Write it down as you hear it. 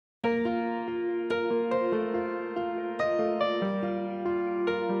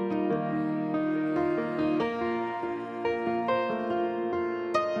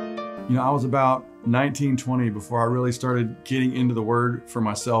I was about 19, 20 before I really started getting into the Word for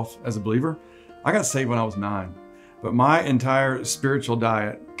myself as a believer. I got saved when I was 9, but my entire spiritual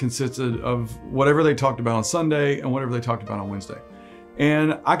diet consisted of whatever they talked about on Sunday and whatever they talked about on Wednesday.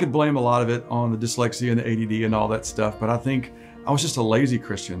 And I could blame a lot of it on the dyslexia and the ADD and all that stuff, but I think I was just a lazy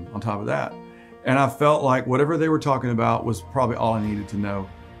Christian on top of that. And I felt like whatever they were talking about was probably all I needed to know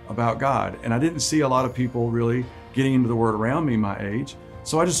about God. And I didn't see a lot of people really getting into the Word around me my age.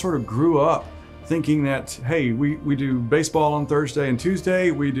 So I just sort of grew up thinking that, hey, we do baseball on Thursday and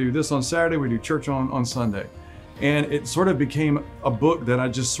Tuesday, we do this on Saturday, we do church on Sunday. And it sort of became a book that I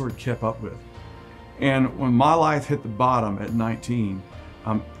just sort of kept up with. And when my life hit the bottom at 19,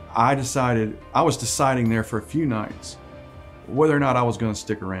 I was deciding there for a few nights whether or not I was going to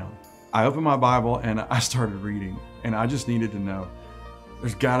stick around. I opened my Bible and I started reading, and I just needed to know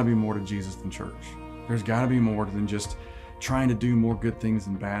there's got to be more to Jesus than church. There's got to be more than just trying to do more good things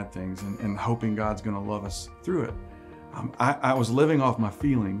than bad things and hoping God's going to love us through it. I was living off my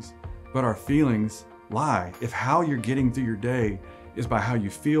feelings, but our feelings lie. If how you're getting through your day is by how you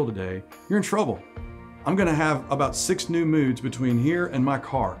feel today, you're in trouble. I'm going to have about 6 new moods between here and my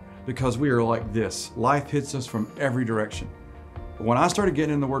car because we are like this. Life hits us from every direction. But when I started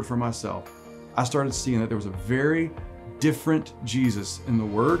getting in the Word for myself, I started seeing that there was a very different Jesus in the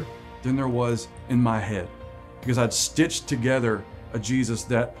Word than there was in my head. Because I'd stitched together a Jesus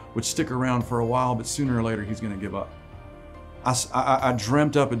that would stick around for a while, but sooner or later he's going to give up. I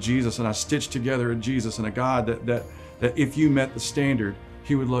dreamt up a Jesus, and I stitched together a Jesus and a God that if you met the standard,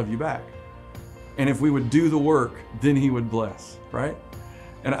 he would love you back. And if we would do the work, then he would bless, right?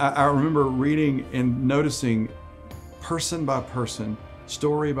 And I remember reading and noticing person by person,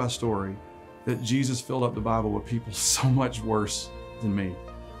 story by story, that Jesus filled up the Bible with people so much worse than me.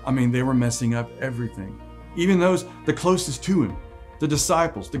 I mean, they were messing up everything. Even those, the closest to him, the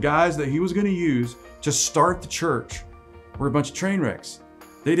disciples, the guys that he was going to use to start the church, were a bunch of train wrecks.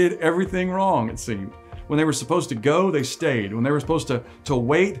 They did everything wrong, it seemed. When they were supposed to go, they stayed. When they were supposed to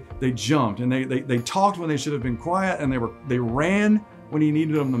wait, they jumped. And they talked when they should have been quiet, and they ran when he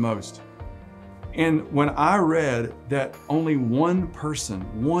needed them the most. And when I read that only one person,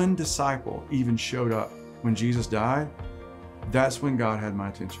 one disciple even showed up when Jesus died, that's when God had my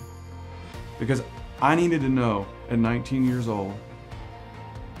attention. Because I needed to know at 19 years old,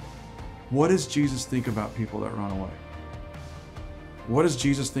 what does Jesus think about people that run away? What does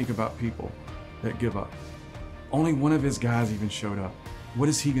Jesus think about people that give up? Only one of his guys even showed up. What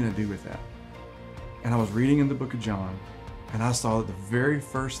is he going to do with that? And I was reading in the book of John, and I saw that the very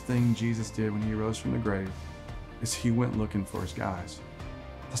first thing Jesus did when he rose from the grave is he went looking for his guys.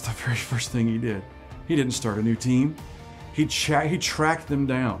 That's the very first thing he did. He didn't start a new team. He tracked them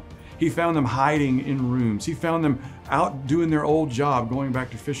down. He found them hiding in rooms. He found them out doing their old job, going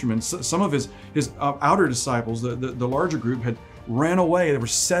back to fishermen. Some of his outer disciples, the larger group, had ran away. They were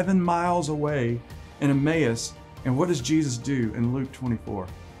 7 miles away in Emmaus. And what does Jesus do in Luke 24?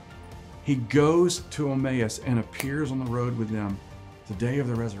 He goes to Emmaus and appears on the road with them the day of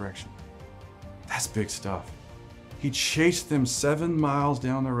the resurrection. That's big stuff. He chased them 7 miles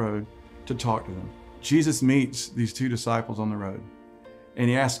down the road to talk to them. Jesus meets these 2 disciples on the road, and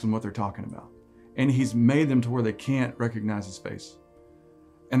he asks them what they're talking about. And he's made them to where they can't recognize his face.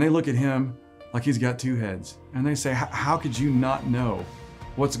 And they look at him like he's got 2 heads. And they say, how could you not know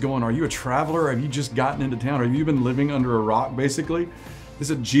what's going on? Are you a traveler? Have you just gotten into town? Or have you been living under a rock, basically? They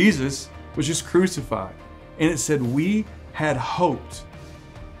said, Jesus was just crucified. And it said, we had hoped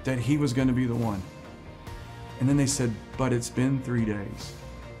that he was going to be the one. And then they said, but it's been 3 days.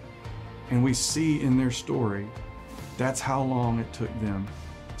 And we see in their story, that's how long it took them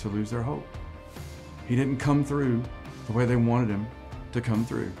to lose their hope. He didn't come through the way they wanted him to come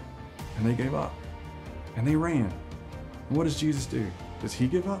through. And they gave up. And they ran. And what does Jesus do? Does he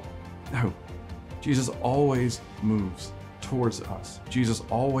give up? No. Jesus always moves towards us. Jesus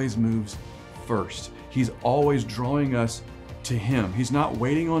always moves first. He's always drawing us to him. He's not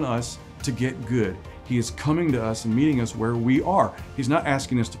waiting on us to get good. He is coming to us and meeting us where we are. He's not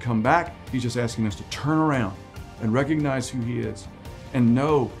asking us to come back. He's just asking us to turn around and recognize who he is and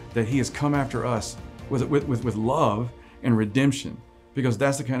know that he has come after us with love and redemption, because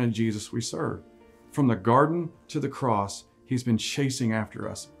that's the kind of Jesus we serve. From the garden to the cross, he's been chasing after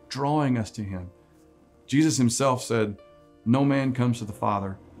us, drawing us to him. Jesus himself said, no man comes to the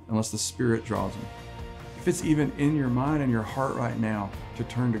Father unless the Spirit draws him. If it's even in your mind and your heart right now to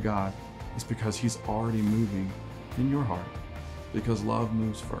turn to God, it's because he's already moving in your heart, because love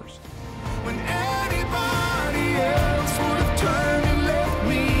moves first. When anybody else would have turned